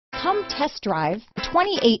Come test drive the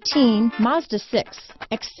 2018 Mazda 6.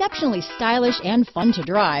 Exceptionally stylish and fun to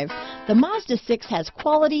drive, the Mazda 6 has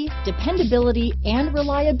quality, dependability, and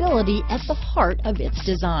reliability at the heart of its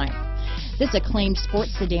design. This acclaimed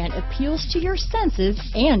sports sedan appeals to your senses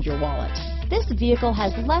and your wallet. This vehicle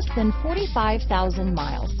has less than 45,000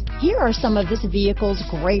 miles. Here are some of this vehicle's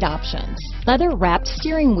great options: leather-wrapped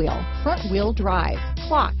steering wheel, front-wheel drive,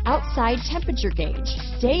 clock, outside temperature gauge,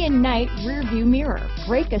 day and night rear-view mirror,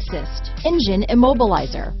 brake assist, engine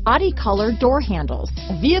immobilizer, body color door handles.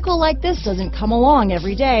 A vehicle like this doesn't come along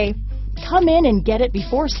every day. Come in and get it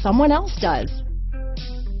before someone else does.